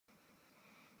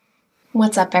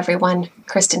What's up, everyone?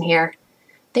 Kristen here.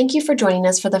 Thank you for joining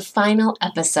us for the final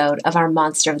episode of our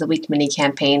Monster of the Week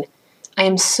mini-campaign. I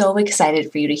am so excited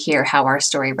for you to hear how our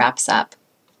story wraps up.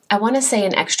 I want to say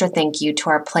an extra thank you to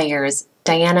our players,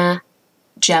 Diana,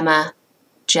 Gemma,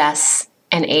 Jess,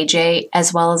 and AJ,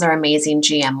 as well as our amazing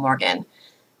GM, Morgan.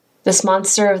 This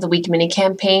Monster of the Week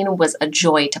mini-campaign was a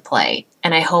joy to play,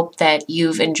 and I hope that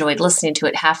you've enjoyed listening to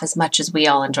it half as much as we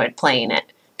all enjoyed playing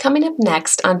it. Coming up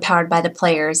next on Powered by the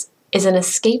Players is an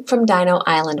Escape from Dino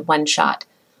Island one-shot,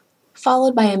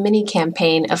 followed by a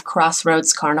mini-campaign of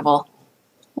Crossroads Carnival.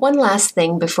 One last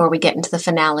thing before we get into the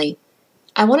finale.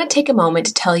 I want to take a moment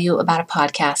to tell you about a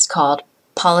podcast called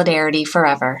Polidarity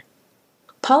Forever.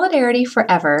 Polidarity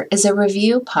Forever is a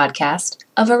review podcast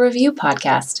of a review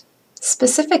podcast,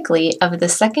 specifically of the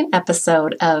second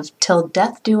episode of Till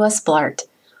Death Do Us Blart,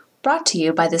 brought to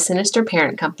you by the Sinister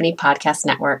Parent Company Podcast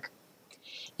Network.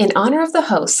 In honor of the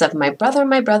hosts of My Brother,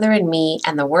 and Me,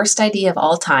 and The Worst Idea of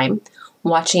All Time,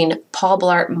 watching Paul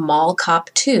Blart Mall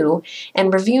Cop 2,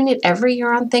 and reviewing it every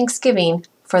year on Thanksgiving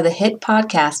for the hit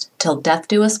podcast Till Death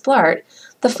Do Us Blart,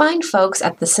 the fine folks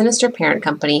at the Sinister Parent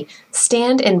Company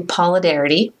stand in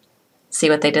Polidarity, see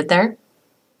what they did there?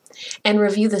 And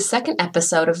review the second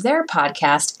episode of their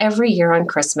podcast every year on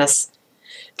Christmas.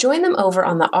 Join them over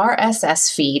on the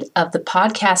RSS feed of the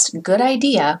podcast Good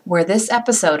Idea, where this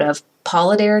episode of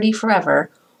Polidarity Forever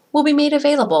will be made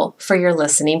available for your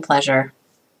listening pleasure.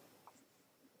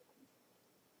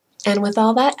 And with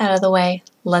all that out of the way,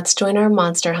 let's join our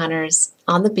monster hunters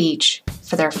on the beach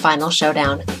for their final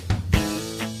showdown.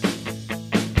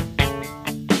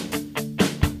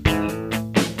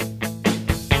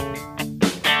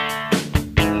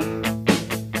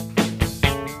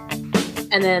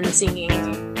 And then the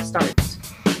singing starts.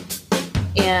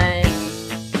 And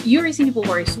you already see people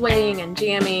already swaying and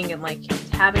jamming and like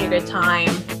having a good time.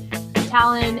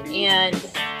 Talon and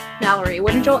Mallory,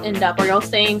 where did y'all end up? Are y'all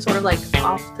staying sort of like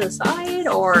off to the side,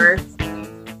 or?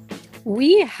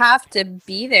 We have to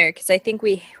be there because I think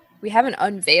we haven't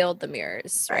unveiled the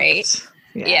mirrors, right?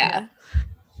 Yeah.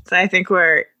 So I think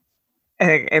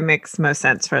it makes most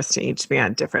sense for us to each be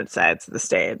on different sides of the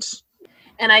stage.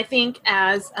 And I think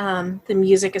as the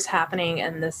music is happening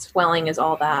and the swelling is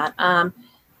all that,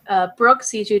 Brooke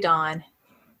sees you, Dawn,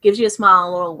 gives you a smile,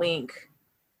 a little wink,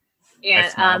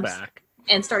 and back.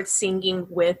 And starts singing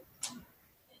with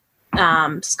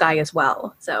Sky as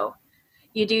well. So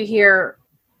you do hear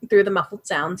through the muffled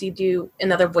sounds, you do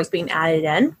another voice being added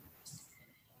in,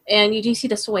 and you do see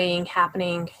the swaying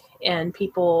happening and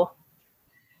people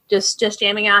just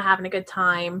jamming out, having a good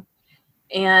time.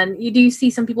 And you do see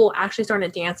some people actually starting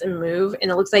to dance and move, and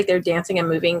it looks like they're dancing and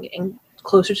moving and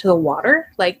closer to the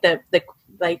water. Like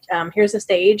here's the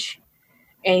stage,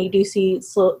 and you do see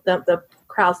the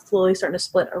crowd slowly starting to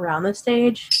split around the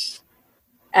stage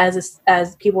as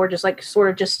people are just like sort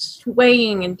of just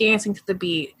swaying and dancing to the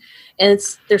beat, and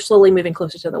they're slowly moving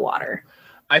closer to the water.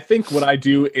 I think what I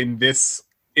do in this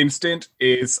instant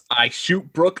is I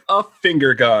shoot Brooke a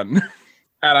finger gun.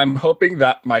 And I'm hoping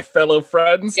that my fellow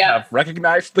friends have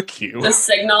recognized the cue. The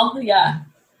signal, yeah.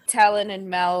 Talon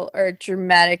and Mel are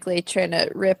dramatically trying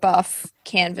to rip off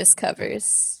canvas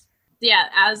covers. Yeah,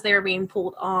 as they're being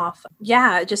pulled off.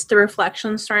 Yeah, just the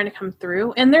reflections starting to come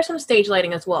through. And there's some stage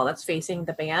lighting as well that's facing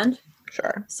the band.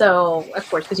 Sure. So, of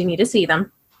course, because you need to see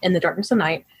them in the darkness of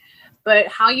night. But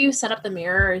how you set up the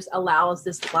mirrors allows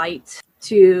this light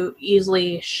to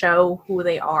easily show who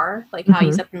they are. Like how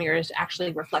you set the mirrors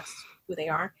actually reflects who they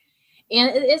are. And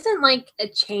it isn't like a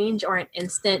change or an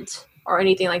instant or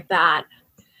anything like that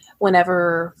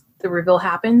whenever the reveal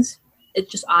happens. It's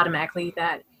just automatically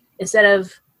that instead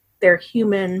of their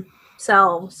human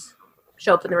selves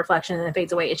show up in the reflection and it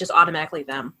fades away, it's just automatically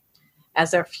them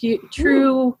as their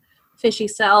true fishy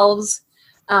selves,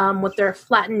 with their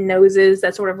flattened noses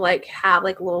that sort of like have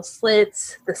like little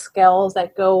slits, the scales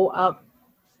that go up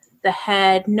the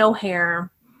head, no hair.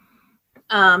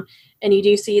 And you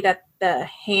do see that the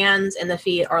hands and the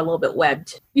feet are a little bit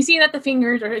webbed. You see that the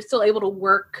fingers are still able to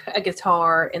work a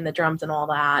guitar and the drums and all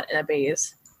that and a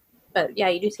bass. But yeah,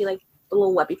 you do see like the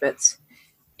little webby bits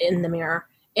in the mirror.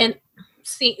 And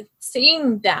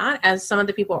seeing that as some of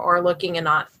the people are looking and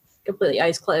not completely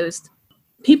eyes closed,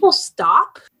 people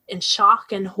stop in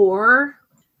shock and horror.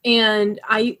 And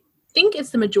I think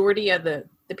it's the majority of the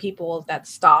people that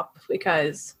stop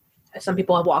because some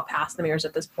people have walked past the mirrors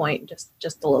at this point,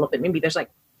 just a little bit. Maybe there's like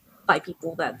 5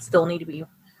 people that still need to be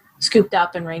scooped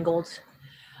up and wrangled,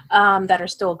 that are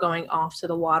still going off to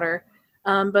the water.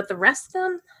 But the rest of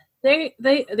them,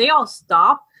 they all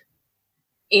stop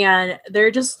and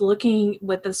they're just looking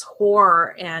with this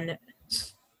horror and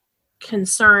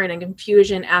concern and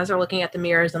confusion as they're looking at the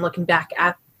mirrors and looking back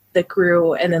at the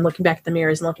crew and then looking back at the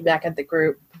mirrors and looking back at the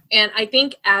group. And I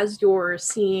think as you're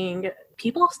seeing,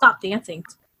 people stop dancing.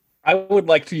 I would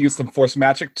like to use some force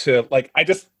magic to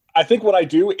I think what I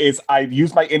do is I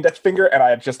use my index finger and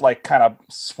I just like kind of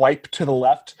swipe to the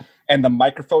left and the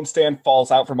microphone stand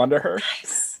falls out from under her.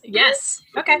 Nice. Yes.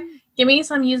 Okay. Give me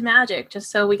some use magic just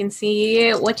so we can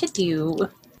see what you do.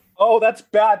 Oh, that's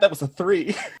bad. That was a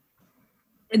 3.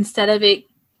 Instead of it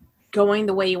going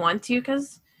the way you want to,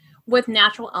 because with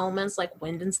natural elements like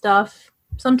wind and stuff,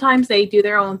 sometimes they do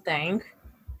their own thing.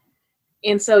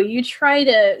 And so you try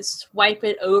to swipe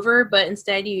it over, but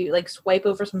instead you like swipe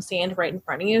over some sand right in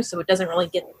front of you, so it doesn't really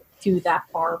get through that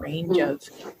far range of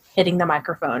hitting the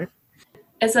microphone.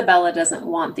 Isabella doesn't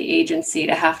want the agency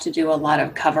to have to do a lot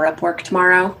of cover-up work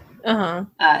tomorrow.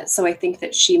 So I think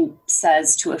that she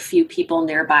says to a few people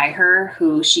nearby her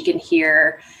who she can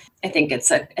hear. I think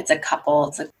it's a couple.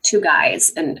 It's like 2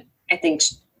 guys, and I think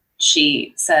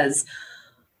she says,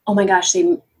 "Oh my gosh,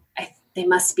 they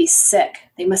must be sick.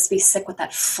 They must be sick with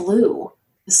that flu.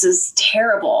 This is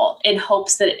terrible," in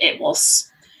hopes that it will,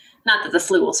 not that the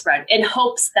flu will spread, in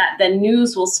hopes that the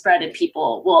news will spread and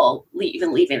people will leave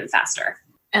even faster.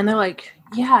 And they're like,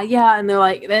 yeah. And they're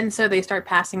like, then so they start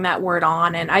passing that word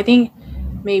on. And I think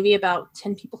maybe about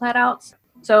 10 people head out.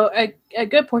 So a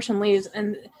good portion leaves.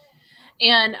 And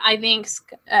I think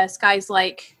Sky's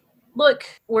like, look,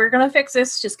 we're going to fix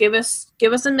this. Just give us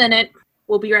a minute.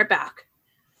 We'll be right back.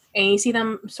 And you see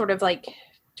them sort of like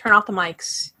turn off the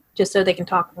mics just so they can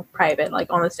talk in private, like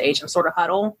on the stage and sort of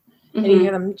huddle. And you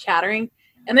hear them chattering.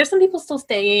 And there's some people still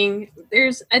staying.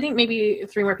 There's, I think, maybe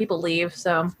 3 more people leave.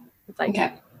 So it's like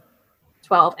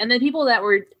 12. And then people that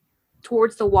were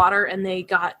towards the water and they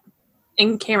got,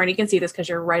 and Cameron, you can see this because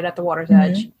you're right at the water's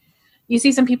edge. You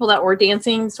see some people that were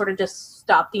dancing sort of just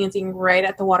stop dancing right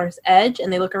at the water's edge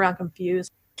and they look around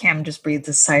confused. Cam just breathes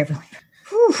a sigh of relief.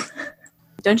 Whew.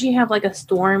 Don't you have like a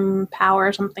storm power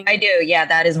or something? I do. Yeah,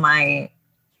 that is my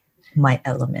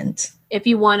element. If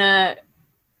you want to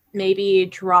maybe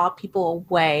draw people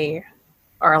away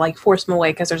or like force them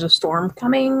away because there's a storm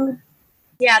coming.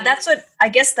 Yeah, I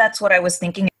guess that's what I was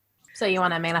thinking. So you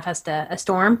want to manifest a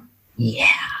storm? Yeah.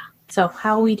 So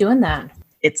how are we doing that?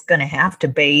 It's going to have to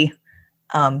be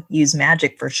use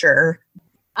magic for sure.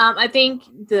 I think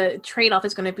the trade-off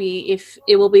is going to be if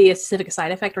it will be a specific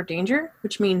side effect or danger,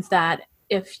 which means that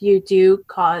if you do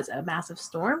cause a massive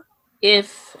storm,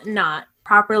 if not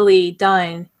properly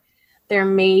done, there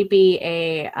may be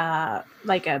a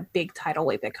big tidal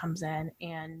wave that comes in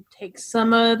and takes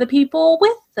some of the people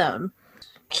with them.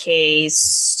 Okay,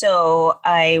 so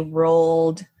I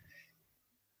rolled.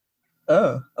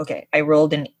 Oh, okay. I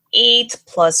rolled an 8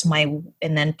 plus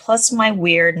my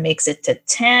weird makes it to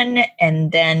 10,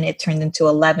 and then it turned into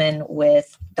 11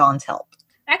 with Dawn's help.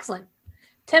 Excellent.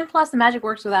 10 plus, the magic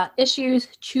works without issues.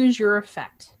 Choose your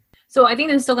effect. So I think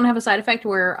this is still going to have a side effect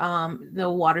where the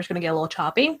water's going to get a little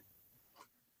choppy.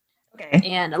 Okay.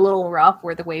 And a little rough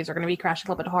where the waves are going to be crashing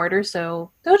a little bit harder.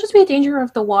 So there'll just be a danger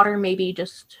of the water maybe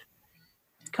just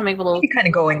coming a little... kind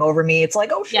of going over me. It's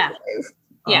like, oh, shit.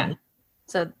 Yeah.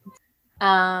 So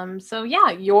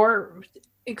yeah,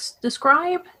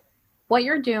 describe what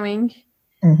you're doing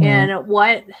and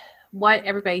what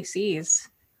everybody sees.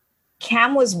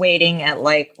 Cam was waiting at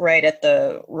like right at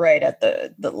the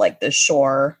like the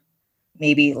shore,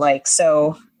 maybe like,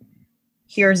 so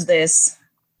here's this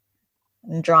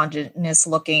androgynous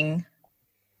looking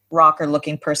rocker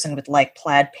looking person with like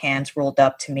plaid pants rolled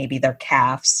up to maybe their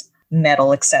calves,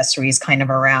 metal accessories kind of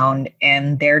around,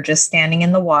 and they're just standing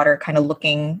in the water kind of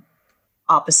looking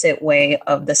opposite way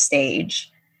of the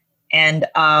stage, and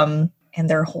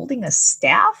they're holding a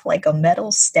staff, like a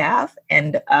metal staff,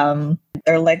 and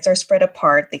their legs are spread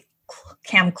apart.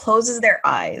 Cam closes their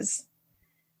eyes,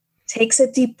 takes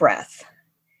a deep breath,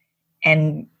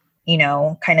 and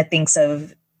kind of thinks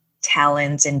of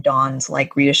Talon's and Dawn's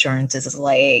like reassurances, is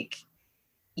like,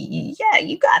 yeah,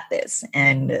 you got this,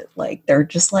 and like they're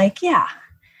just like, yeah,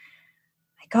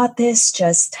 I got this.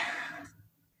 Just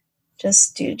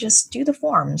do the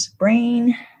forms,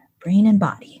 brain and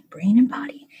body,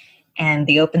 and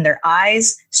they open their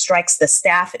eyes, strikes the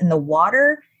staff in the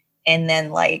water, and then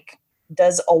like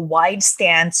does a wide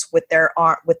stance with their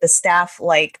arm, with the staff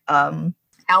like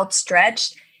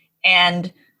outstretched,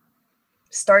 and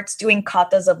starts doing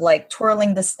katas of like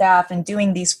twirling the staff and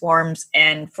doing these forms.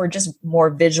 And for just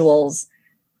more visuals,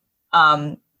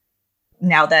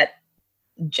 now that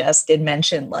Jess did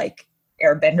mention like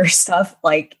airbender stuff,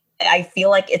 like I feel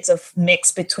like it's a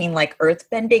mix between like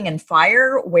earthbending and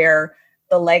fire, where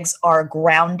the legs are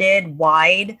grounded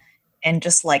wide and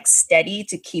just like steady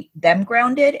to keep them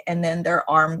grounded, and then their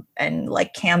arm and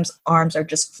like Cam's arms are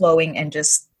just flowing and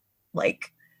just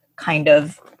like kind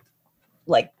of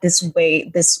like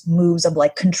this moves of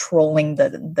like controlling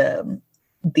the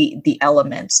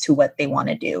elements to what they want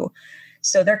to do.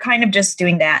 So they're kind of just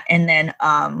doing that. And then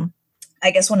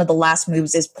I guess one of the last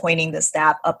moves is pointing the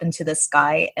staff up into the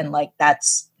sky, and like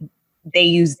they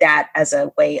use that as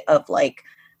a way of like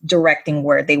directing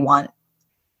where they want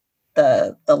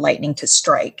the lightning to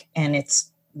strike, and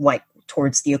it's like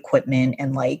towards the equipment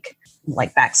and like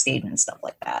backstage and stuff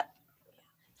like that.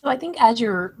 So I think as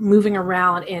you're moving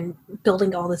around and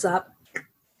building all this up,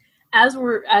 as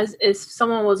if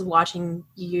someone was watching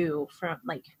you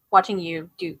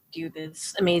do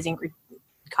this amazing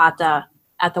kata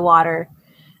at the water,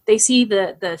 they see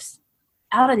the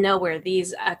out of nowhere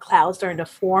these clouds starting to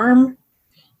form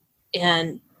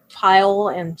and pile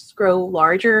and grow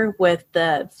larger with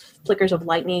the flickers of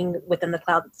lightning within the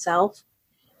cloud itself,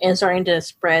 and starting to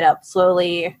spread up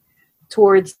slowly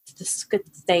towards the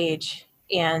stage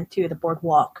and to the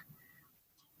boardwalk.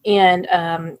 And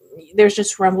there's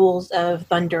just rumbles of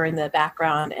thunder in the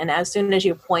background. And as soon as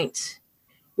you point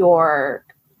your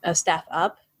staff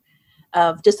up,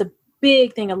 of just a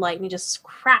big thing of lightning just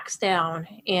cracks down.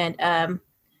 And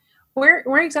where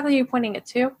exactly are you pointing it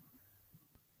to?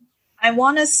 I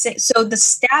want to say, so the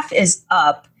staff is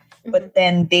up, but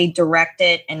then they direct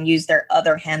it and use their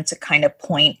other hand to kind of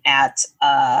point at,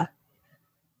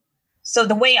 so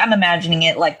the way I'm imagining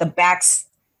it, like the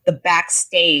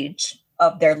backstage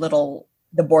of the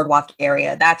boardwalk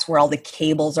area, that's where all the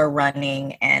cables are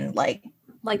running and like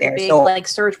the big like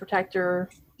surge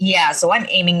protector. Yeah, so I'm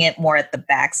aiming it more at the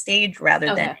backstage rather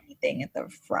than anything at the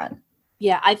front.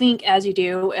 Yeah, I think as you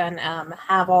do and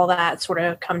have all that sort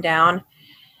of come down,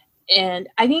 and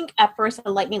I think at first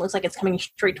the lightning looks like it's coming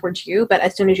straight towards you, but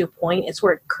as soon as you point, it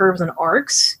sort of curves and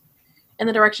arcs in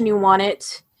the direction you want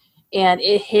it, and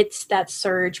it hits that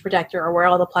surge protector or where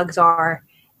all the plugs are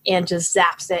and just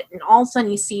zaps it. And all of a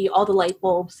sudden you see all the light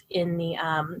bulbs in the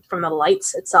from the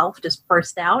lights itself just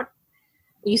burst out.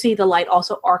 You see the light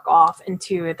also arc off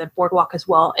into the boardwalk as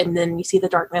well, and then you see the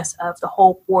darkness of the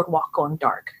whole boardwalk going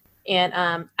dark. And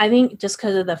I think just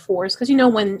because of the force, because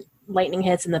when lightning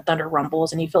hits and the thunder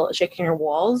rumbles and you feel it shaking your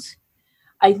walls,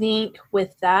 I think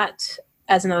with that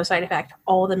as another side effect,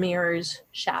 all the mirrors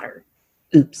shatter.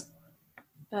 Oops.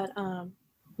 But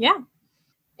yeah.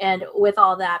 And with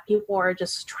all that, people are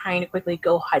just trying to quickly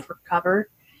go hide for cover.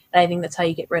 And I think that's how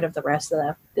you get rid of the rest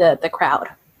of the crowd.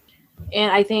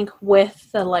 And I think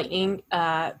with the lightning,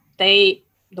 the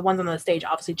ones on the stage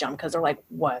obviously jump because they're like,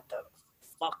 what the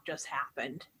fuck just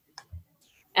happened?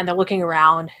 And they're looking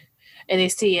around and they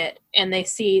see it and they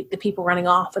see the people running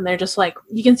off, and they're just like,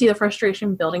 you can see the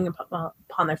frustration building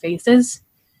upon their faces.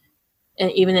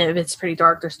 And even if it's pretty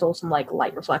dark, there's still some like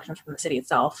light reflections from the city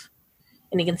itself.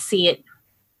 And you can see it.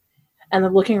 And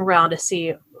they're looking around to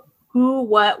see who,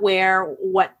 what, where,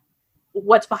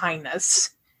 what's behind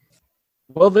this.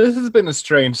 Well, this has been a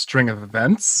strange string of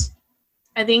events.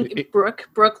 I think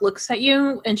Brooke looks at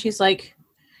you and she's like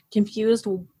confused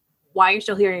why you're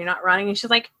still here and you're not running. And she's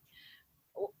like,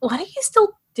 what are you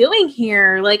still doing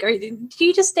here? Like, do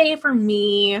you just stay for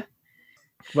me?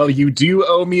 Well, you do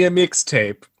owe me a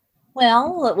mixtape.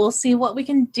 Well, we'll see what we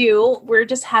can do. We're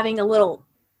just having a little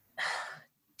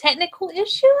technical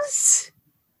issues.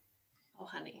 Oh,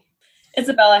 honey.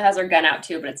 Isabella has her gun out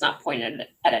too, but it's not pointed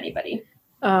at anybody.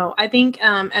 Oh, I think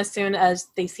as soon as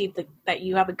they see that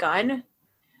you have a gun,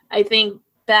 I think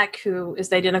Beck, who is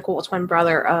the identical twin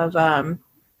brother of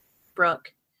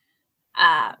Brooke,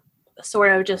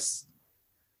 sort of just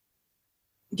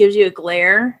gives you a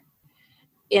glare,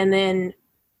 and then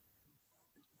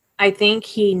I think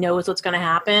he knows what's going to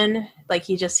happen. Like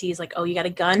he just sees like, oh, you got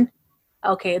a gun?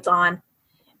 Okay, it's on.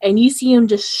 And you see him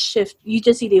just shift. You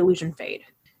just see the illusion fade,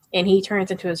 and he turns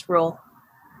into his real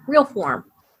form.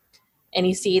 And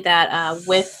you see that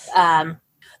with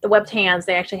the webbed hands,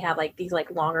 they actually have like these like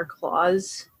longer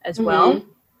claws as well.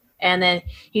 And then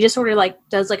he just sort of like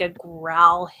does like a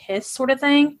growl hiss sort of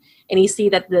thing. And you see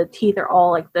that the teeth are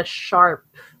all like the sharp,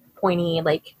 pointy,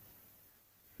 like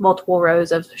multiple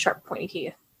rows of sharp, pointy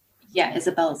teeth. Yeah,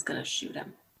 Isabella's gonna shoot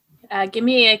him. Give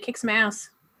me a kick some ass.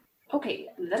 Okay,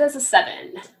 that is a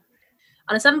 7.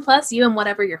 On a 7+, you and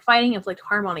whatever you're fighting inflict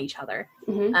harm on each other.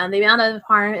 The amount of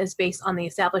harm is based on the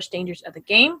established dangers of the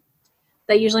game.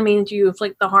 That usually means you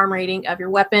inflict the harm rating of your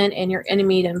weapon and your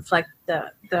enemy to inflict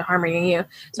the harm rating you.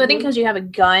 So I think because you have a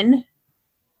gun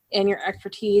and your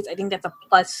expertise, I think that's a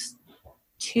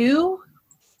 +2,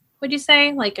 would you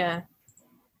say? I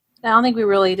don't think we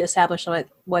really established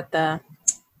what the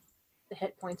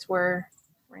hit points were.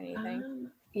 or anything.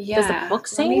 Yeah. Does the book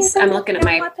say I'm looking at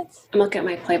my weapons? I'm looking at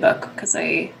my playbook because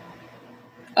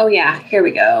Oh yeah, here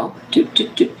we go.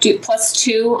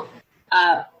 +2,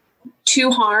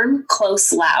 2 harm,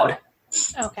 close, loud.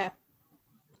 Okay.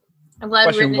 I'm glad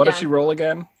Question, what did she roll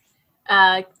again?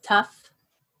 Tough.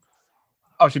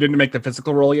 Oh, she didn't make the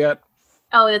physical roll yet?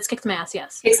 Oh, it's kick some ass,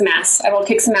 yes. Kick some ass. I rolled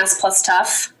kick some ass plus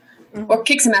tough. Or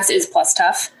kick some ass is plus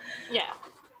tough. Yeah.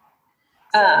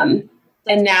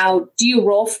 And now, do you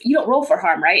roll? You don't roll for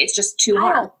harm, right? It's just 2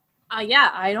 harm.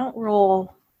 I don't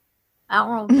roll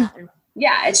nothing.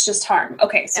 Yeah, it's just harm.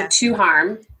 Okay, so 2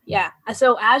 harm. Yeah.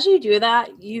 So as you do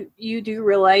that, you do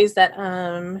realize that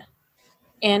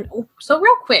and so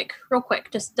real quick,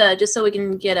 just so we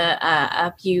can get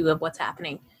a view of what's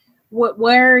happening.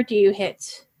 Where do you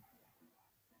hit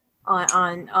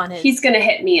on his? He's gonna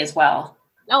hit me as well.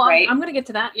 Oh, right? I'm gonna get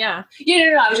to that. Yeah.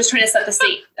 No. I was just trying to set the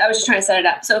state. I was just trying to set it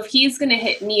up. So if he's gonna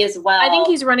hit me as well, I think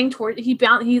he's running toward. He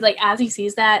like as he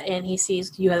sees that and he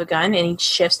sees you have a gun and he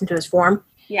shifts into his form.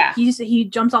 Yeah. He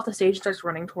jumps off the stage and starts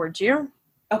running towards you.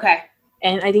 Okay.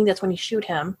 And I think that's when you shoot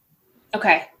him.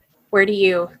 Okay. Where do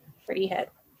you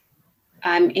hit?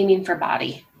 I'm aiming for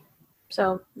body.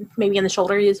 So maybe in the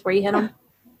shoulder is where you hit him?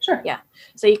 Sure. Yeah.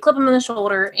 So you clip him in the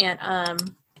shoulder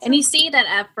and you see that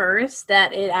at first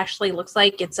that it actually looks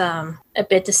like it's a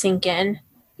bit to sink in.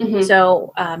 Mm-hmm.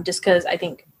 So just because I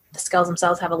think the skulls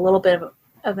themselves have a little bit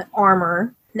of an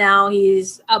armor. Now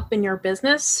he's up in your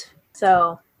business.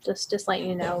 So just letting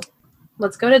you know.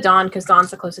 Let's go to Dawn because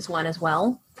Dawn's the closest one as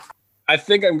well. I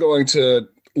think I'm going to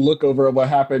look over what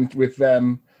happened with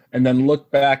them and then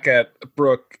look back at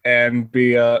Brooke and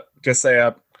be just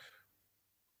say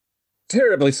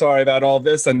terribly sorry about all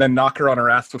this, and then knock her on her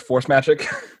ass with force magic.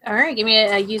 All right, give me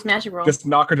a use magic roll. Just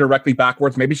knock her directly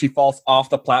backwards. Maybe she falls off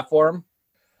the platform.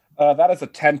 That is a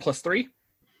 10 plus 3.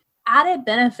 Added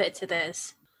benefit to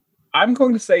this. I'm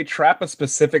going to say trap a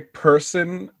specific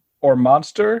person or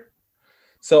monster.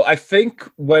 So I think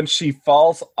when she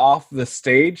falls off the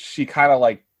stage, she kind of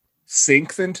like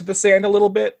sinks into the sand a little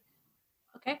bit.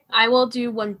 Okay, I will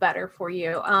do one better for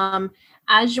you.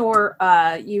 As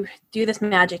you do this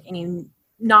magic and you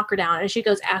knock her down, and she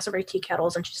goes acid tea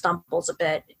kettles and she stumbles a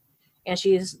bit, and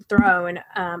she's thrown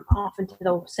off into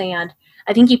the sand.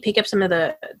 I think you pick up some of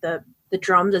the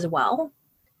drums as well,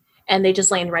 and they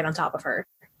just land right on top of her.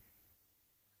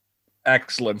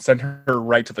 Excellent. Send her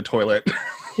right to the toilet.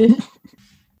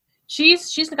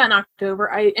 She's got knocked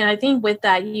over. I think with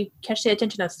that you catch the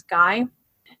attention of Sky,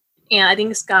 and I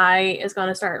think Sky is going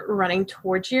to start running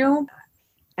towards you.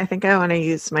 I think I want to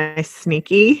use my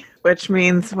sneaky, which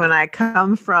means when I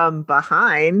come from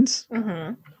behind,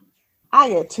 I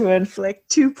get to inflict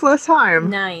 2 plus harm.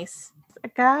 Nice. I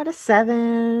got a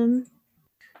 7.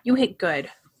 You hit good.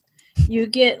 You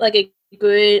get like a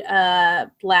good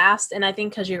blast, and I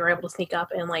think because you were able to sneak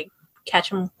up and like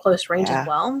catch him close range as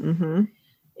well. Mm-hmm.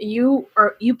 You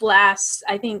blast.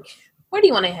 I think. Where do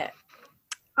you want to hit?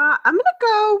 I'm gonna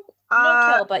go.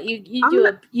 No kill, but you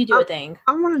do a thing.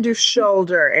 I'm gonna do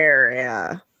shoulder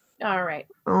area. All right.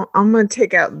 I'm gonna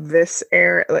take out this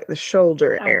area, like the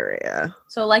shoulder area.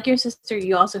 So, like your sister,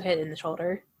 you also hit in the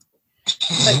shoulder.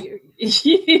 But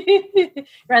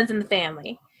runs in the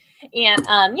family,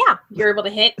 and you're able to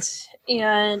hit,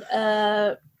 and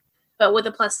but with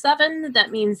a +7,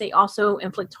 that means they also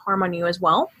inflict harm on you as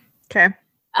well. Okay.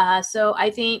 So I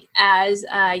think as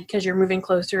because you're moving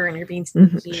closer and you're being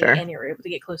sneaky and you're able to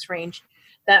get close range,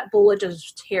 that bullet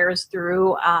just tears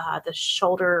through the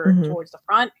shoulder towards the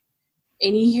front,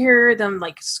 and you hear them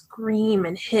like scream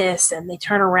and hiss, and they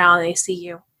turn around and they see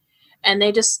you, and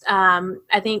they just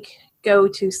I think go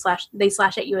to slash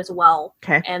at you as well.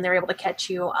 Okay. And they're able to catch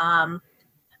you. I'm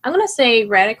gonna say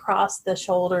right across the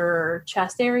shoulder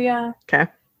chest area. Okay.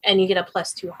 And you get a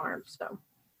 +2 harm. So.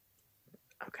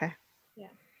 Okay.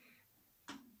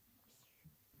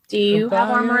 Do you have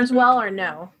armor as well, or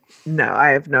no? No,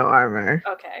 I have no armor.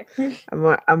 Okay.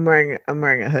 I'm wearing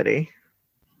a hoodie.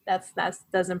 That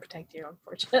doesn't protect you,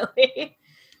 unfortunately.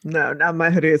 No, now my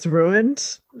hoodie is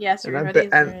ruined. Yes, your hoodie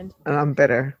is ruined. And I'm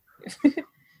bitter.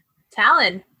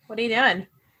 Talon, what are you doing?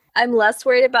 I'm less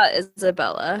worried about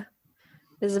Isabella.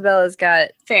 Isabella's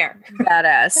got fair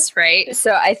badass, right?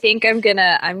 So I think I'm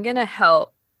gonna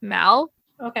help Mal.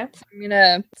 Okay. I'm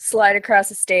gonna slide across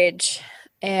the stage.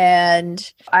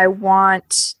 And I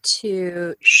want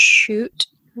to shoot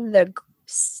the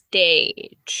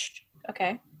stage.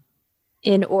 Okay.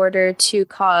 In order to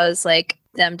cause like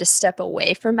them to step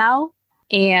away from Mal.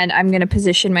 And I'm going to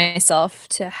position myself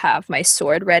to have my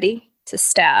sword ready to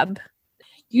stab.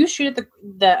 You shoot at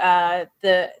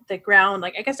the ground,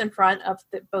 like I guess in front of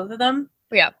both of them.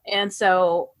 Yeah. And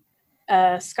so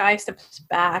Sky steps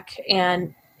back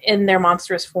and in their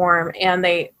monstrous form, and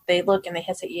they look and they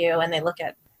hiss at you, and they look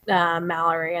at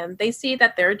Mallory, and they see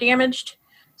that they're damaged,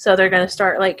 so they're going to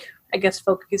start, like, I guess,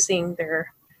 focusing their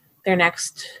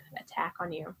next attack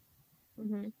on you.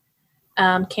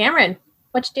 Mm-hmm. Cameron,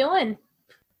 what you doing?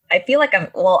 I feel like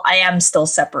I am still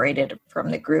separated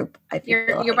from the group.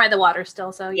 You're by the water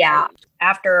still, so yeah.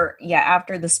 After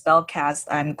the spell cast,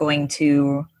 I'm going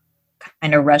to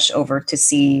kind of rush over to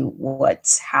see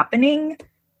what's happening.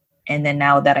 And then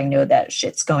now that I know that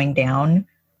shit's going down,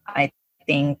 I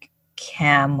think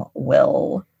Cam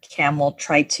will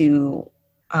try to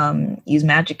use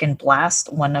magic and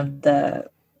blast one of the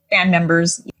band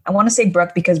members. I want to say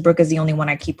Brooke because Brooke is the only one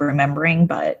I keep remembering,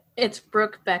 but it's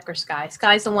Brooke, Beck, or Sky.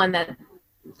 Sky's the one that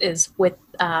is with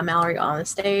Mallory on the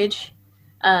stage.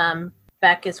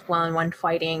 Beck is one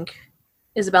fighting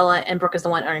Isabella, and Brooke is the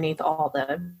one underneath all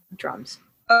the drums.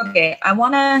 Okay,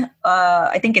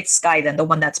 I think it's Sky then, the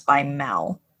one that's by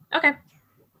Mal. Okay.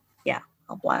 Yeah,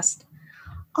 I'll blast.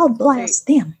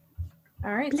 Damn.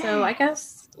 All right, so I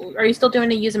guess, are you still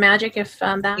doing a use magic if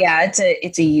that? Yeah,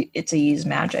 it's a use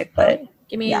magic, but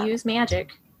give me a use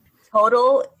magic.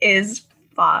 Total is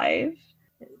 5.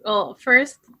 Well,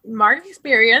 first, mark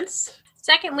experience.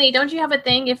 Secondly, don't you have a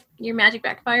thing if your magic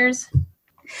backfires?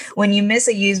 When you miss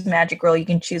a use magic roll, you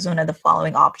can choose one of the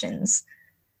following options.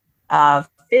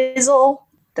 Fizzle,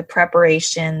 the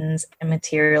preparations and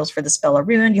materials for the spell are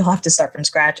ruined. You'll have to start from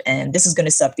scratch, and this is going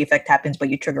to suck. The effect happens, but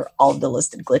you trigger all of the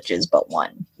listed glitches but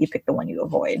one. You pick the one you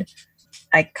avoid.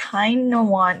 I kind of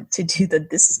want to do the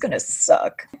this is going to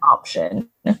suck option.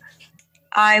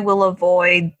 I will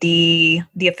avoid the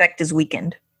effect is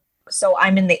weakened. So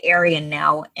I'm in the area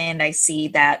now, and I see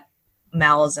that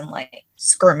Mal is in, like,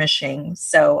 skirmishing.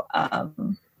 So I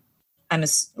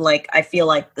feel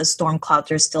like the storm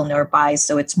clouds are still nearby,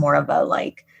 so it's more of a,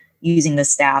 like, using the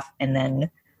staff and then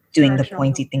doing the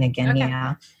pointy thing again.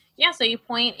 Okay. Yeah, so you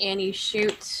point and you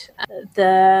shoot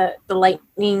the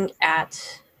lightning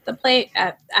at the plate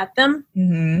at them.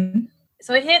 Mm-hmm.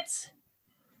 So it hits.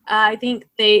 I think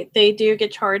they do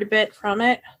get charred a bit from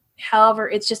it. However,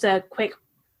 it's just a quick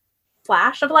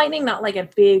flash of lightning, not like a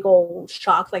big old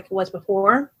shock like it was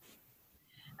before.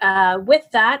 With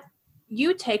that,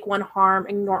 you take 1 harm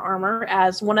in your armor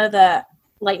as one of the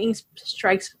lightning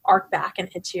strikes arc back and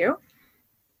hits you.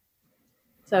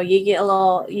 So you get a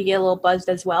little buzzed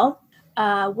as well.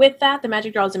 With that, the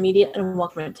magic draws immediate and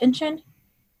welcome attention.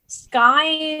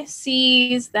 Sky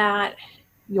sees that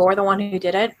you're the one who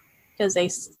did it because they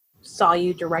saw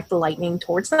you direct the lightning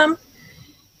towards them.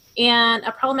 And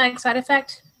a problematic side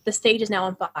effect, the stage is now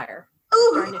on fire.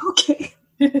 Oh, okay.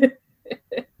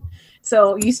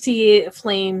 So you see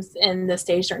flames and the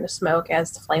stage starting to smoke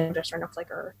as the flames are starting to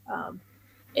flicker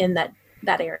in that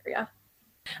area.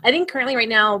 I think currently right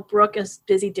now, Brooke is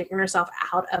busy digging herself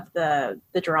out of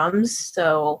the drums,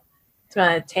 so it's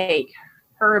going to take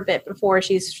her a bit before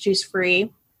she's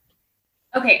free.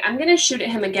 Okay, I'm going to shoot at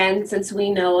him again since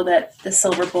we know that the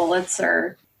silver bullets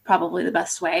are probably the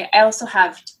best way. I also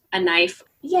have a knife.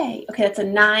 Yay. Okay, that's a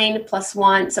 9 +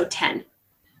 1, so 10.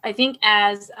 I think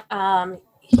as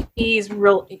he's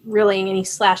reeling and he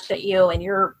slashed at you and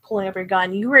you're pulling up your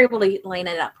gun, you were able to line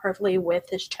it up perfectly with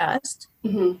his chest.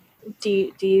 Mm-hmm.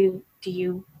 Do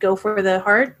you go for the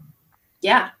heart?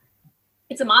 Yeah.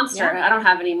 It's a monster. Yeah. I don't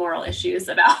have any moral issues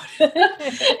about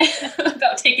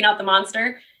taking out the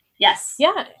monster. Yes.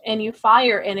 Yeah, and you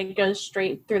fire and it goes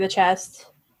straight through the chest.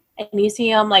 And you see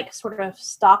him like sort of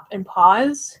stop and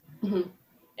pause. Mm-hmm.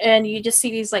 And you just see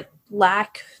these like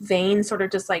black veins sort of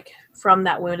just like from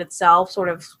that wound itself sort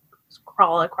of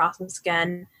crawl across the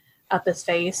skin up his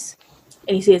face.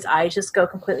 And you see his eyes just go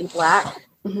completely black.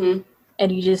 Mm-hmm.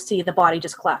 And you just see the body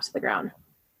just collapse to the ground.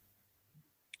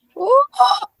 Ooh.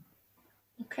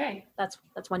 Okay. That's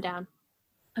 1 down.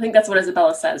 I think that's what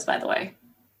Isabella says, by the way.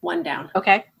 1 down.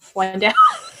 Okay. 1 down.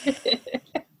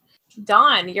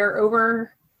 Dawn, you're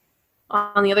over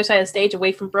on the other side of the stage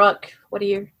away from Brooke. What are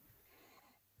you?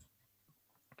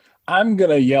 I'm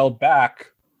going to yell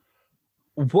back,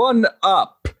 1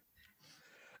 up.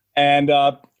 And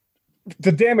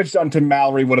the damage done to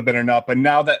Mallory would have been enough, but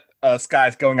now that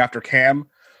Sky's going after Cam,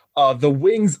 the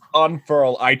wings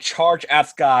unfurl. I charge at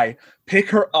Sky, pick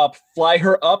her up, fly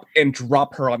her up, and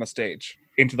drop her on the stage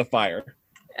into the fire.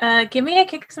 Give me a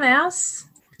kick some ass.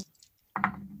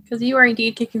 Because you are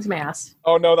indeed kicking some ass.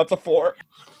 Oh no, that's a 4.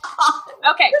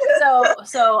 Okay, so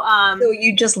So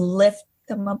you just lift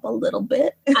them up a little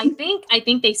bit. I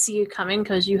think they see you coming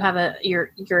because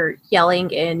you're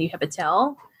yelling and you have a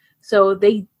tail. So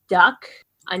they duck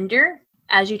under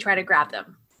as you try to grab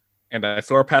them. And I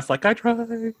soar past like I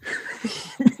try.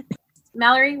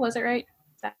 Mallory, was it right?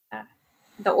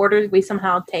 The order we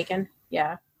somehow taken.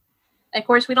 Yeah. Of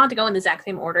course, we don't have to go in the exact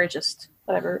same order. Just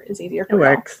whatever is easier for It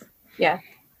works. Yeah.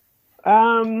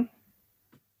 So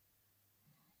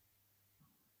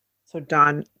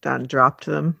Don dropped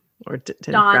them or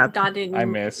didn't Don grab them? didn't. I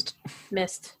missed.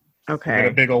 Missed. I Okay. had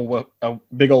a big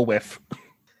ol' whiff.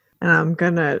 And I'm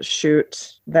gonna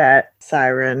shoot that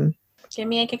siren. Give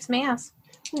me a kick some ass.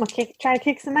 I'm gonna try to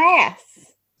kick some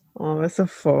ass. Oh, it's a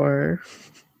 4.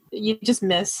 You just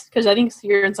miss because I think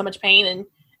you're in so much pain, and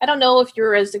I don't know if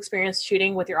you're as experienced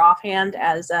shooting with your offhand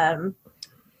as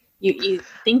you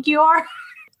think you are.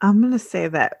 I'm gonna say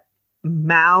that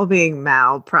Mal being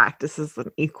Mal practices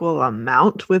an equal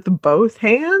amount with both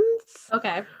hands.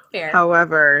 Okay, fair.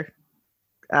 However,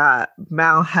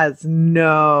 Mal has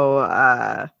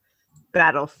no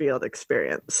battlefield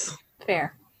experience.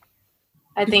 Fair.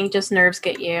 I think just nerves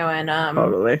get you, and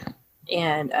Totally.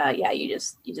 and yeah, you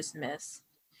just miss.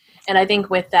 And I think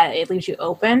with that, it leaves you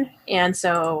open, and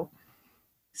so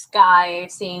Sky,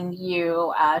 seeing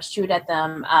you shoot at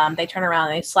them, they turn around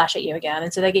and they slash at you again,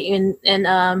 and so they get you in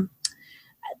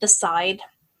the side,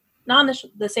 not on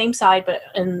the same side, but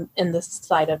in the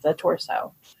side of the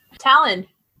torso. Talon,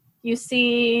 you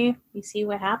see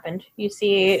what happened. You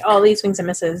see all these swings and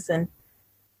misses, and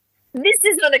This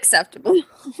is unacceptable.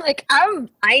 Like,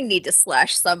 I need to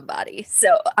slash somebody,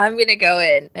 so I'm gonna go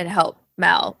in and help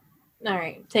Mal. all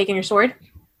right, taking your sword.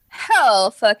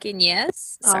 Hell fucking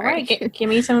yes. All Sorry. right, give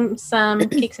me some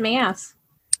kick some ass.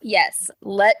 Yes,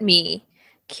 let me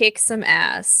kick some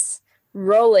ass.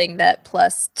 Rolling that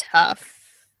plus tough.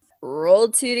 Roll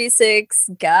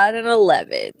 2d6, got an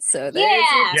 11. So there's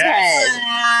Yeah.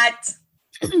 Yes.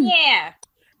 What? Yeah.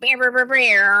 a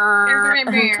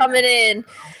 10. Coming in,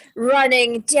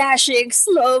 running, dashing,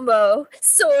 slow-mo,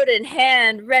 sword in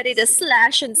hand, ready to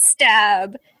slash and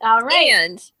stab. All right.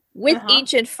 And with Uh-huh.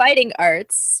 ancient fighting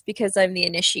arts, because I'm the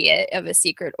initiate of a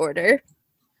secret order,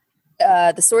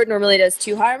 the sword normally does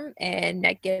 2 harm, and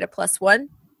I get a +1.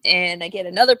 And I get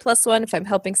another +1 if I'm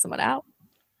helping someone out.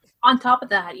 On top of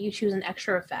that, you choose an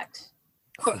extra effect.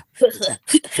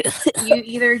 You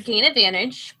either gain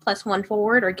advantage, +1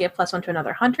 forward, or give +1 to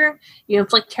another hunter. You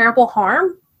inflict terrible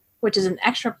harm, which is an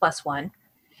extra +1.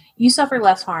 You suffer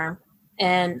less harm,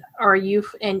 and are you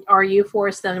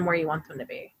force them where you want them to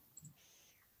be?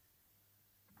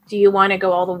 Do you want to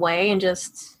go all the way and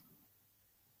just?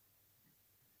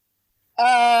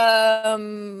 I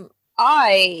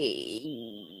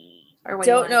Or what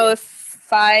do you don't wanna know do? if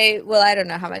I don't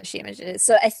know how much damage it is.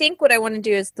 So I think what I want to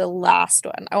do is the last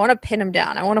one. I want to pin them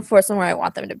down. I want to force them where I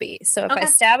want them to be. So if I Okay.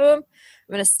 stab them, I'm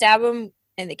going to stab them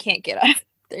and they can't get up.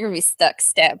 They're going to be stuck,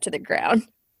 stabbed to the ground.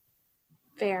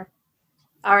 Fair.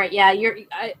 All right. Yeah.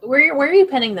 Where are you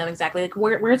pinning them exactly? Like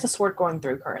where's the sword going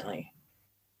through currently?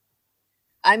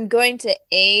 I'm going to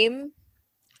aim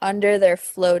under their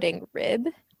floating rib.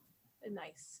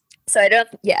 Nice. So I don't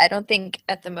think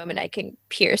at the moment I can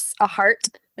pierce a heart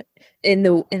in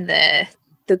the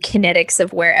kinetics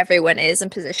of where everyone is and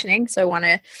positioning. So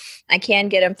I can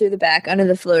get them through the back, under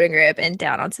the floating rib, and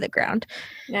down onto the ground.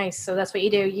 Nice. So that's what you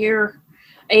do. You're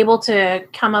able to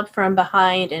come up from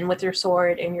behind, and with your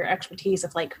sword and your expertise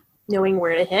of like knowing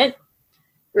where to hit,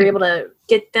 you're able to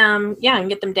get them, and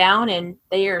get them down, and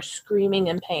they are screaming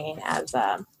in pain as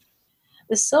the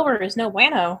silver is no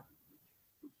bueno.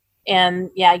 And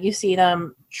yeah, you see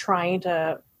them trying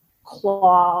to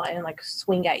claw and like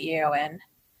swing at you, and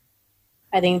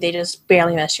I think they just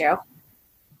barely miss you.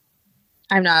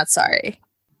 I'm not sorry.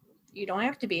 You don't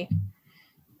have to be.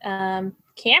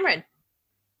 Cameron.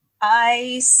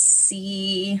 I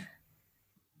see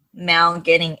Mal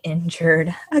getting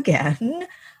injured again.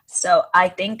 So I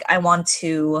think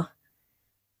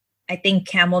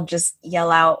Cam will just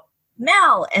yell out,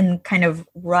 Mal, and kind of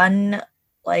run,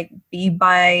 like be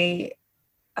by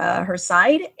her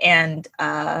side. And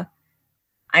I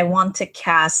want to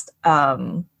cast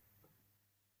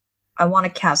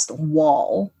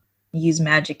wall, use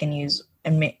magic and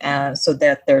so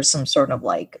that there's some sort of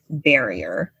like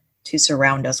barrier to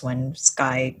surround us when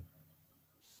Sky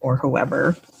or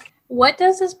whoever. What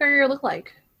does this barrier look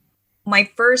like? My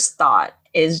first thought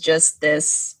is just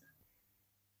this.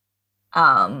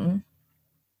 I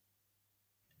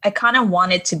kind of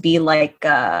want it to be like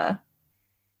a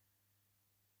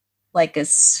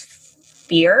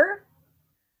sphere,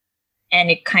 and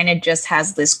it kind of just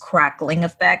has this crackling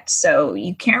effect, so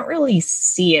you can't really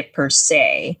see it per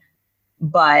se,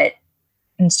 but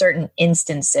in certain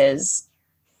instances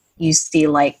you see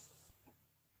like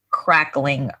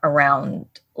crackling around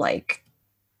like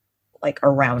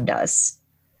around us.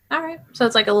 All right. So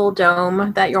it's like a little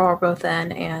dome that you're all both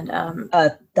in, and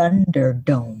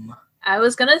Thunderdome. I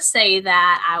was gonna say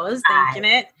that. I was thinking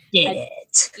it. Get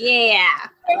it. Yeah.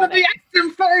 One of the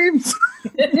action flames.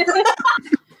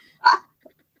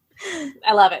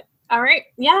 I love it. All right.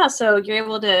 Yeah. So you're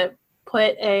able to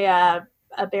put a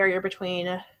barrier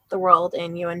between the world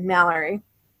and you and Mallory.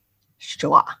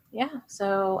 Sure. Yeah.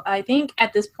 So I think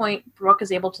at this point, Brooke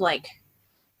is able to like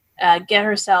get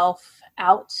herself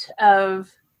out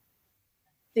of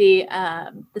the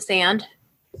sand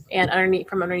and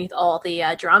underneath all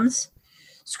the drums,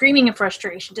 screaming in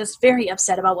frustration, just very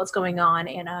upset about what's going on.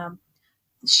 And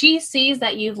she sees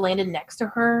that you've landed next to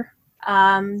her,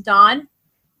 Dawn.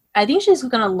 I think she's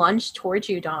going to lunge towards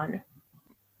you, Dawn.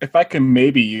 If I can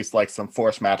maybe use like some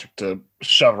force magic to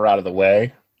shove her out of the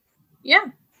way. Yeah.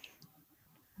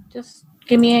 Just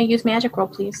give me a use magic roll,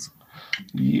 please.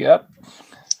 Yep.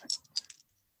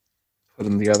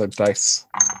 Putting the other dice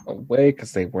away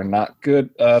because they were not good.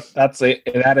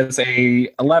 That is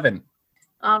a 11.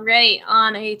 All right.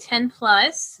 On a 10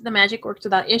 plus, the magic works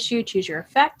without issue. Choose your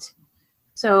effect.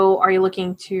 So are you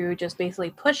looking to just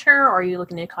basically push her, or are you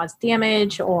looking to cause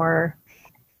damage, or?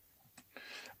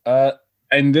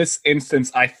 In this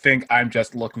instance, I think I'm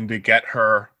just looking to get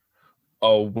her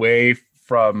away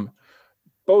from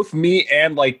both me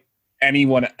and like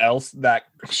anyone else that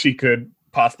she could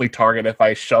possibly target if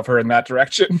I shove her in that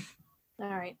direction. All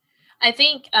right. I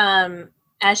think as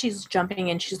she's jumping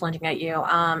and she's lunging at you,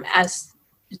 as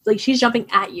like she's jumping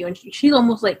at you and she's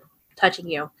almost like touching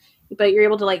you, but you're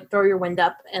able to like throw your wind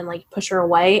up and like push her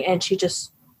away, and she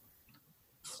just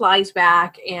flies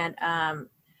back. And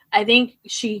I think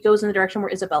she goes in the direction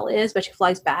where Isabella is, but she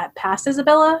flies back past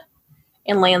Isabella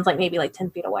and lands like maybe like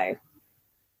 10 feet away.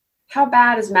 How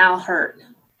bad is Mal hurt?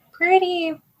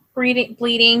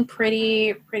 Bleeding,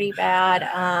 pretty bad.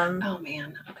 Oh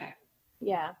man. Okay.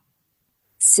 Yeah.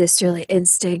 Sisterly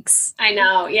instincts. I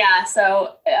know. Yeah.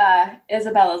 So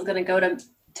Isabella's gonna go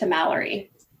to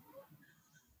Mallory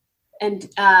and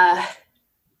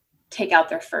take out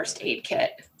their first aid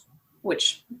kit,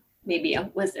 which maybe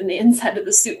was in the inside of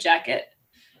the suit jacket.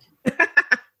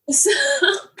 So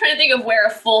I'm trying to think of where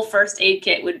a full first aid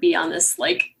kit would be on this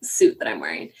like suit that I'm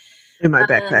wearing. In my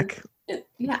backpack.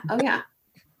 Yeah. Oh yeah.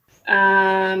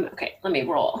 Okay, let me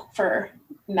roll for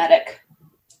medic.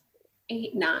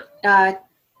 9,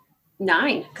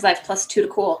 because I have +2 to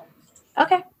cool.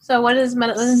 Okay. So what does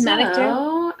medic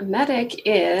do? Medic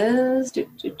is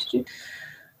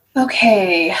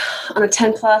okay. On a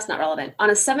 10 plus, not relevant. On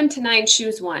a 7 to 9,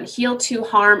 choose one. Heal 2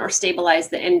 harm or stabilize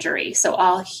the injury. So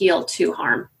I'll heal 2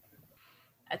 harm.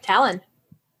 Talon,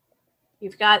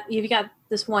 you've got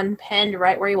this one pinned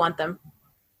right where you want them.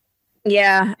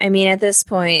 Yeah, I mean, at this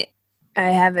point, I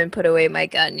haven't put away my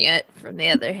gun yet, from the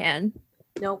other hand.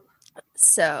 Nope.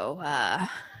 So,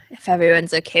 if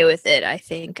everyone's okay with it, I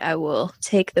think I will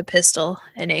take the pistol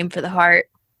and aim for the heart.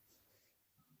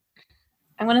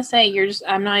 I'm going to say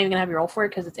I'm not even going to have you roll for it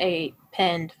because it's a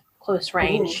pinned close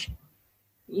range. Ooh.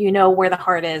 You know where the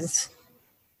heart is.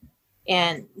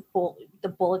 And the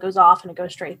bullet goes off and it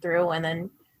goes straight through. And then,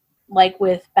 like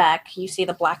with Beck, you see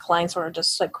the black line sort of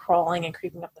just like crawling and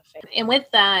creeping up the face. And with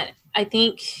that, I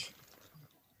think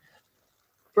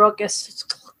Brooke is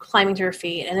climbing to her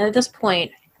feet. And at this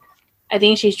point, I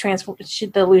think she's transformed.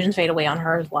 The illusions fade away on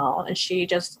her as well. And she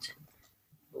just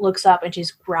looks up and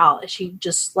she's growling. She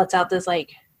just lets out this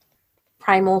like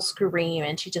primal scream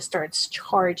and she just starts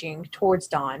charging towards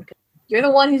Dawn. You're the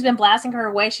one who's been blasting her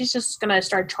away. She's just going to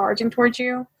start charging towards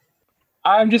you.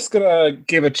 I'm just going to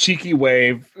give a cheeky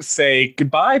wave, say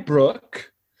goodbye,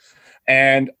 Brooke,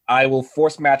 and I will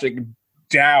force magic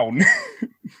down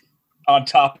on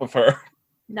top of her.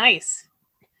 Nice.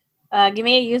 Give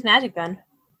me a use magic then.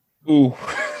 Ooh.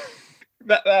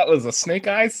 that was a snake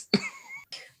eyes.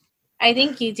 I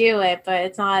think you do it, but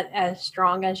it's not as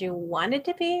strong as you want it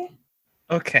to be.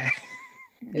 Okay.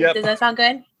 Yep. Does that sound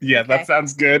good? Yeah, okay. That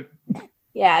sounds good.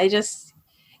 Yeah,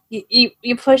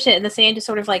 you push it and the sand just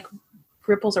sort of like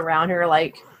ripples around her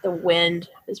like the wind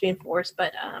is being forced,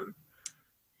 but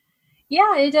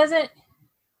yeah, it doesn't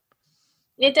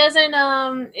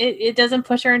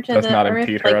push her into does the not earth,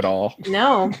 impede her at all.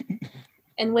 No.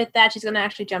 And with that, she's gonna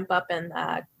actually jump up and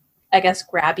I guess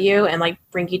grab you and like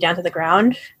bring you down to the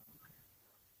ground.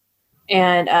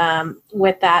 And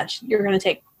with that, you're gonna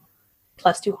take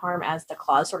 +2 harm as the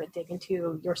claws sort of dig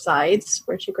into your sides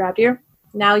where she grabbed you.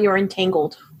 Now you're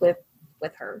entangled with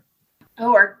her.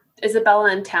 Oh, are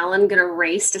Isabella and Talon gonna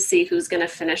race to see who's gonna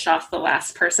finish off the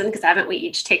last person? Because haven't we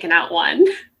each taken out one?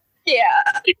 Yeah.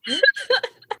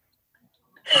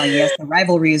 Oh yes, the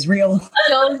rivalry is real.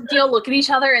 Do you'll look at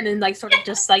each other and then like sort of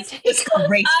just like race for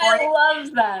it. I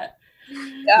love that.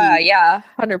 Yeah,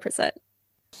 100%.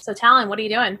 So Talon, what are you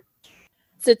doing?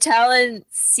 So Talon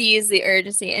sees the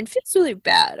urgency and feels really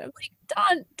bad. I'm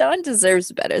like, Dawn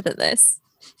deserves better than this.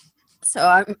 So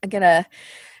I'm gonna,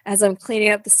 as I'm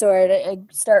cleaning up the sword, I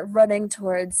start running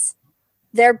towards.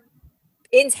 They're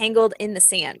entangled in the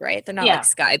sand, right? They're not like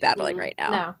sky battling right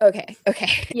now. No. Okay.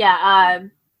 Yeah.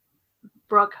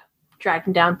 Brooke dragged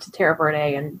him down to Terra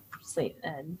Verde and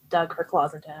dug her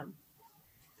claws into him.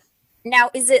 Now,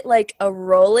 is it like a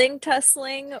rolling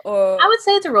tussling, or? I would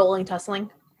say it's a rolling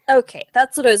tussling. Okay,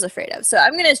 that's what I was afraid of. So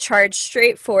I'm gonna charge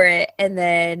straight for it,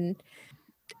 and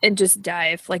just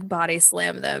dive, like body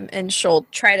slam them, and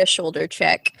try to shoulder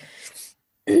check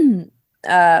the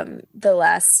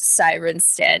last siren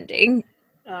standing.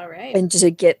 All right, and to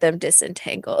get them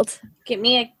disentangled. Give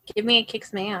me a kick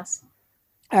some ass.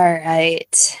 All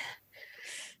right.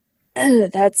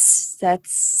 That's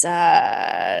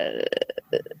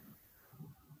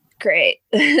great.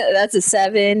 That's a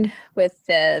 7 with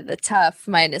the tough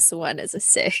 -1 is a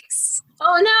 6.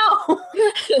 Oh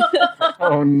no!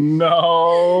 Oh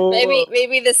no!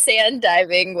 Maybe the sand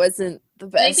diving wasn't the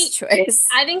best choice.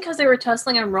 I think because they were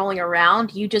tussling and rolling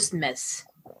around, you just miss,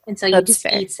 and so you That's just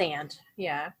fair. eat sand.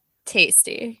 Yeah,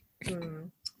 Tasty.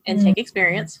 And take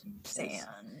experience. Sand.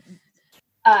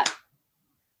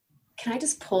 Can I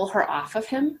just pull her off of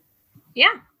him?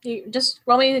 Yeah, you just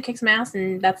roll me to kick some ass,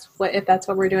 and if that's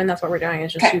what we're doing, that's what we're doing.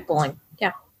 Is just Okay. you pulling.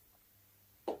 Yeah.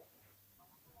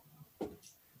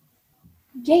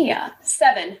 Yeah.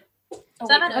 7. Oh,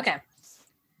 7. wait, Okay.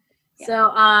 Yeah.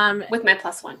 So With my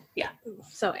 +1. Yeah.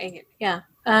 So 8. Yeah.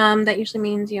 That usually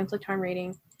means you inflict harm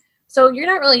rating. So you're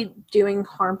not really doing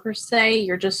harm per se.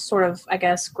 You're just sort of, I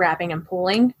guess, grabbing and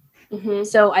pulling. Mm-hmm.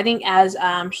 So I think as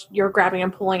you're grabbing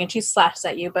and pulling, and she slashes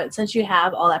at you, but since you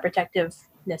have all that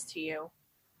protectiveness to you,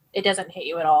 it doesn't hit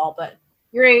you at all. But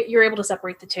you're able to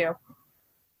separate the two.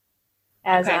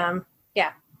 As Okay.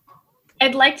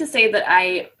 I'd like to say that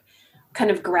I kind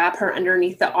of grab her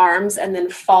underneath the arms and then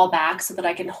fall back so that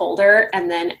I can hold her, and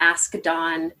then ask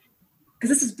Dawn, because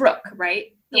this is Brooke,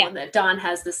 right? The one that Dawn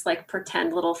has this like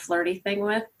pretend little flirty thing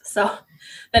with. So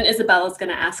then Isabella's going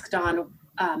to ask Dawn,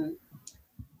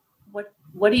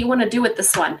 what do you want to do with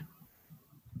this one?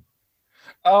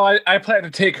 Oh, I plan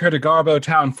to take her to Garbo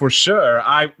Town for sure.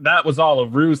 That was all a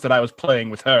ruse that I was playing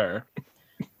with her.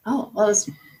 Oh, well, that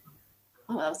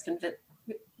was convincing.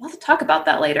 We'll have to talk about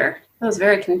that later. That was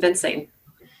very convincing.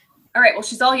 All right, well,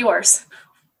 she's all yours.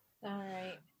 All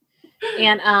right.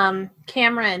 And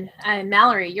Cameron and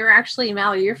Mallory, you're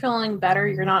feeling better.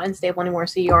 You're not unstable anymore,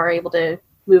 so you are able to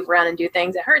move around and do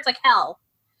things. It hurts like hell,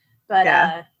 but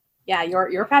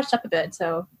you're patched up a bit,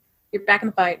 so you're back in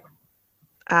the fight.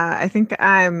 I think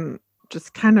I'm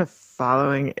just kind of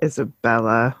following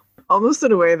Isabella, almost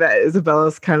in a way that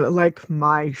Isabella's kind of like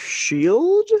my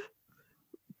shield.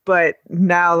 But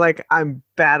now, like, I'm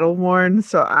battle worn,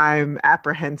 so I'm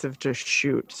apprehensive to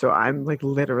shoot. So I'm like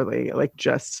literally like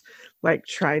just like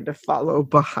trying to follow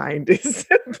behind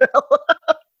Isabella.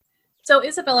 So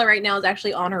Isabella right now is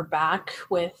actually on her back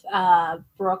with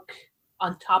Brooke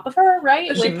on top of her,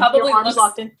 right? She With probably your arms looks-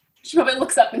 locked in, She probably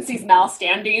looks up and sees Mal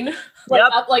standing. like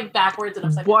Yep. up, like backwards and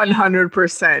upside down.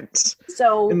 100%.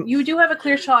 So And- you do have a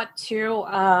clear shot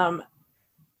to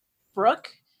Brooke.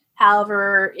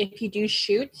 However, if you do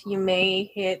shoot, you may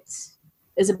hit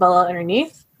Isabella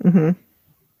underneath. Mm-hmm.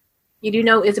 You do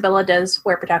know Isabella does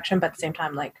wear protection, but at the same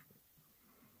time, like,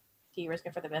 do you risk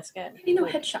it for the biscuit? Maybe no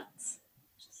headshots.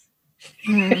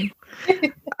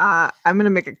 I'm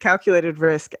gonna make a calculated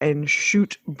risk and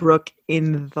shoot Brooke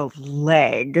in the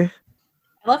leg.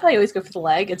 I love how you always go for the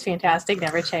leg. It's fantastic.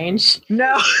 Never change.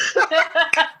 No,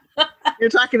 you're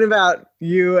talking about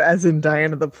you as in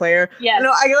Diana the player. Yes.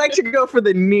 No, I like to go for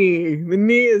the knee. The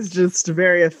knee is just a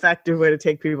very effective way to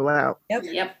take people out.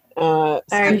 Yep. All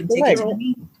right, shoot the leg.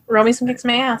 roll me some kicks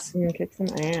my ass. I'm gonna kick some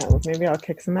ass. Maybe I'll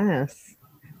kick some ass.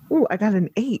 Ooh, I got an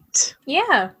 8.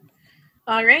 Yeah.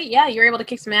 All right. Yeah, you're able to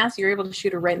kick some ass. You're able to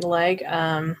shoot her right in the leg,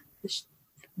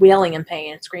 wailing in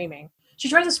pain and screaming. She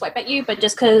tries to swipe at you, but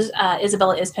just because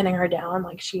Isabella is pinning her down,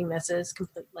 like she misses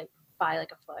completely, like by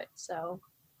like a foot. So,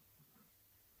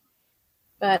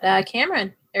 but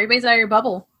Cameron, everybody's out of your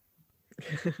bubble.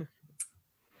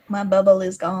 My bubble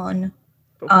is gone.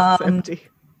 But it's empty.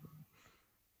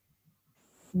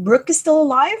 Brooke is still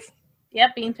alive?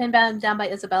 Yep, being pinned down by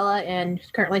Isabella and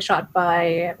currently shot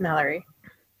by Mallory.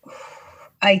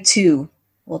 I too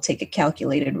will take a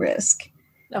calculated risk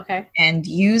Okay. and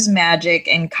use magic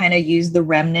and kind of use the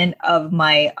remnant of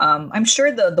my I'm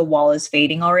sure the wall is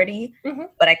fading already,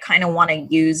 but I kind of want to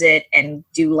use it and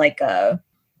do like a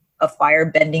fire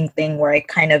bending thing where I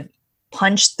kind of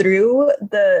punch through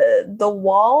the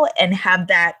wall and have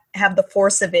the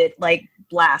force of it like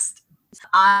blast.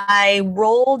 I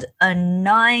rolled a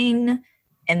 9,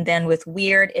 and then with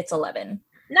weird, it's 11.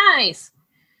 Nice.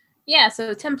 Yeah,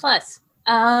 so 10 plus.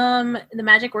 The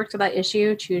magic works without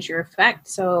issue. Choose your effect.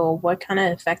 So what kind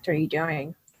of effect are you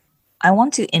doing? I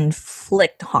want to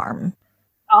inflict harm.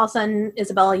 All of a sudden,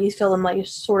 Isabella, you feel them like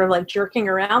sort of like jerking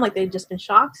around, like they've just been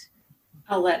shocked.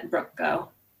 I'll let Brooke go.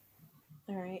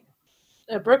 All right.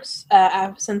 Brooks,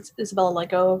 since Isabella let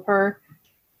go of her,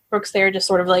 Brooks there just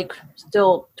sort of like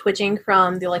still twitching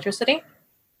from the electricity.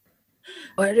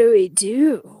 What do we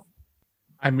do?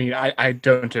 I mean, I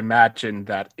don't imagine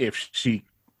that if she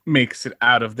makes it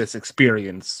out of this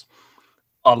experience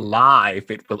alive,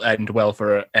 it will end well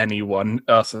for anyone,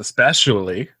 us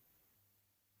especially.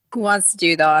 Who wants to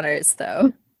do the honors,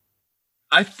 though?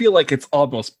 I feel like it's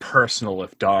almost personal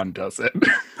if Dawn does it.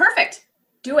 Perfect.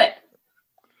 Do it.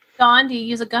 Dawn, do you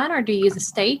use a gun or do you use a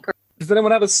stake? Or- Does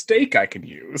anyone have a stake I can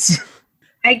use?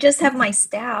 I just have my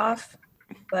staff,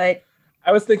 but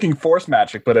I was thinking force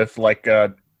magic, but if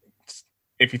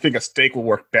you think a stake will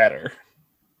work better.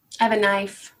 I have a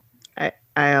knife.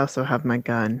 I also have my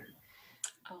gun.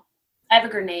 Oh, I have a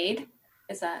grenade.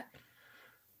 Is that?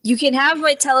 You can have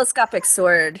my telescopic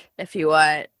sword if you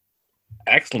want.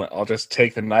 Excellent. I'll just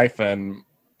take the knife and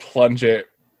plunge it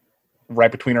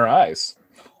right between her eyes.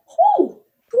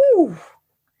 Ooh.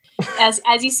 As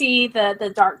you see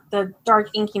the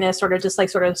dark inkiness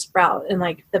sort of sprout and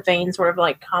like the veins sort of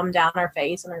like come down her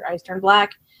face and her eyes turn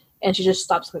black and she just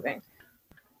stops moving.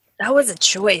 That was a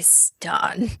choice,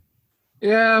 Dawn.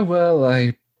 Yeah, well,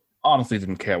 I honestly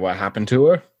didn't care what happened to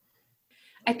her.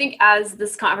 I think as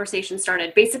this conversation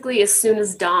started, basically as soon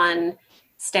as Dawn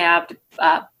stabbed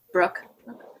Brooke,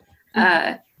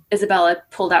 Isabella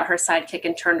pulled out her sidekick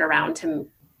and turned around to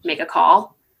make a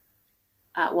call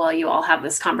while you all have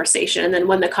this conversation. And then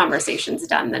when the conversation's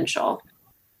done, then she'll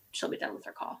be done with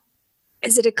her call.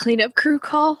 Is it a cleanup crew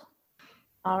call?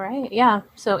 All right, yeah.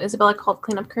 So Isabella called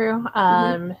cleanup crew.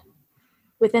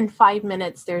 Within 5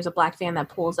 minutes, there's a black van that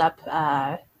pulls up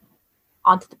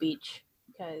onto the beach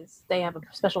because they have a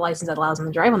special license that allows them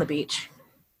to drive on the beach.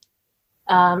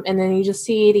 And then you just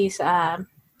see these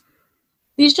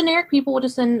generic people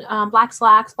just in black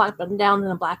slacks, black button downs,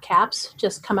 and black caps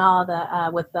just come out of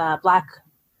the with black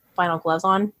vinyl gloves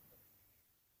on,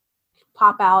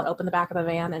 pop out, open the back of the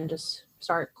van, and just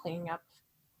start cleaning up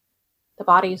the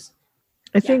bodies.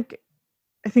 I think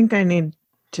I need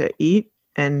to eat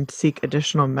and seek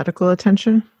additional medical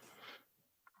attention.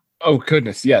 Oh,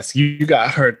 goodness, yes. You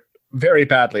got hurt very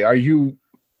badly. Are you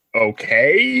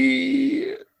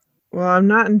okay? Well, I'm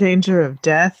not in danger of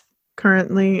death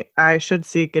currently. I should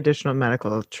seek additional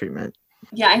medical treatment.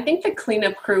 Yeah, I think the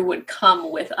cleanup crew would come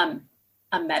with a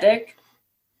medic.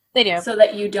 They do. So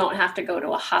that you don't have to go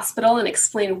to a hospital and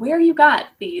explain where you got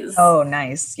these. oh,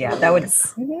 nice. Yeah, that would.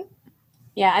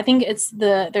 Yeah, I think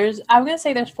I'm going to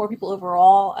say there's 4 people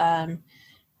overall.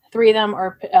 3 of them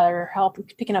are helping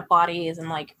picking up bodies and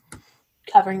like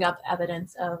covering up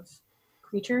evidence of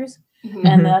creatures. Mhm.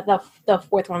 And the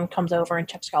 4th one comes over and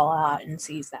checks y'all out and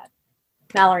sees that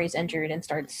Mallory's injured and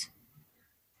starts,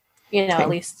 at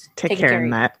least Take taking care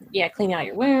of that. Yeah, cleaning out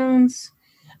your wounds.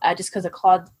 Just because the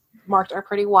claw marks are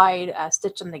pretty wide,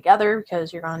 stitch them together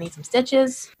because you're going to need some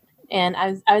stitches. And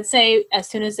I would say as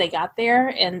soon as they got there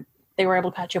and they were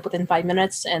able to patch up within 5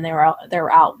 minutes, and they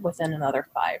were out within another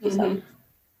 5. Mhm.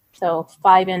 So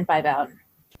 5 in, 5 out.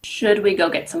 Should we go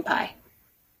get some pie?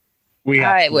 We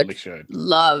I absolutely would should.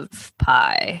 love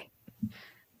pie.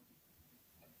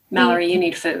 Mallory, you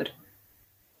need food.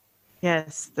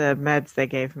 Yes, the meds they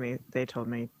gave me, they told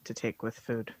me to take with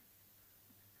food.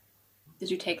 Did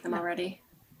you take them already?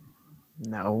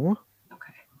 No.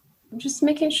 Okay. I'm just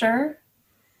making sure.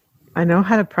 I know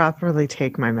how to properly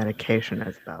take my medication,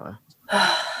 Isabella.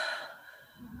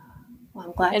 Well,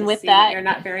 I'm glad And to with see that- you're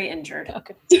not very injured.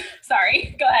 Okay.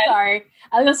 Sorry, go ahead. Sorry.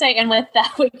 I was going to say, and with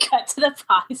that, we cut to the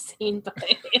pie scene. But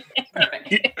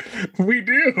Perfect. We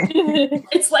do.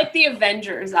 It's like the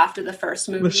Avengers after the first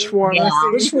movie. The shawarma. Yeah.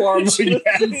 The shawarma,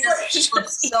 yes. Just look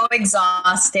so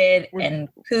exhausted and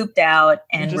pooped out,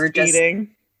 and we're just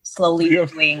eating. slowly Yeah.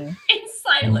 doing. In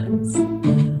silence.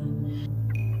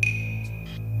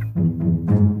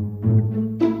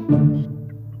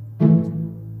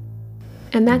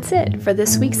 And that's it for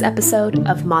this week's episode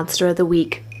of Monster of the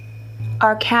Week.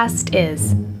 Our cast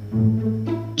is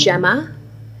Gemma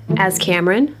as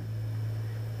Cameron,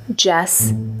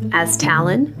 Jess as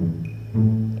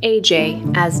Talon,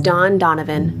 AJ as Dawn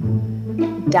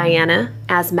Donovan, Diana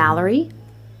as Mallory,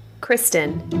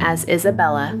 Kristen as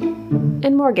Isabella,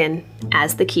 and Morgan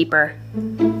as the Keeper.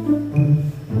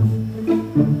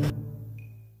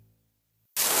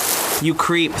 You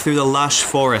creep through the lush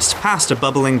forest past a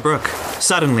bubbling brook.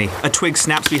 Suddenly, a twig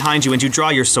snaps behind you and you draw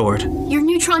your sword. Your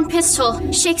neutron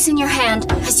pistol shakes in your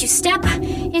hand as you step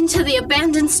into the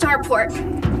abandoned starport.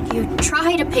 You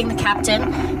try to ping the captain,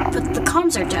 but the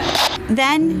comms are dead.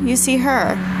 Then you see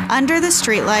her. Under the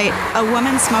streetlight, a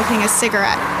woman smoking a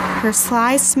cigarette. Her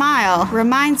sly smile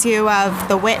reminds you of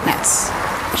the witness.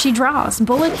 She draws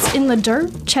bullets in the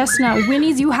dirt. Chestnut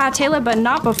whinnies, you hightail it, but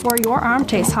not before your arm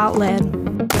tastes hot lead.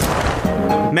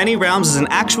 Many Realms is an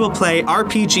actual play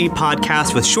RPG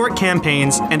podcast with short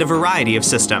campaigns and a variety of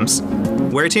systems.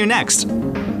 Where to next?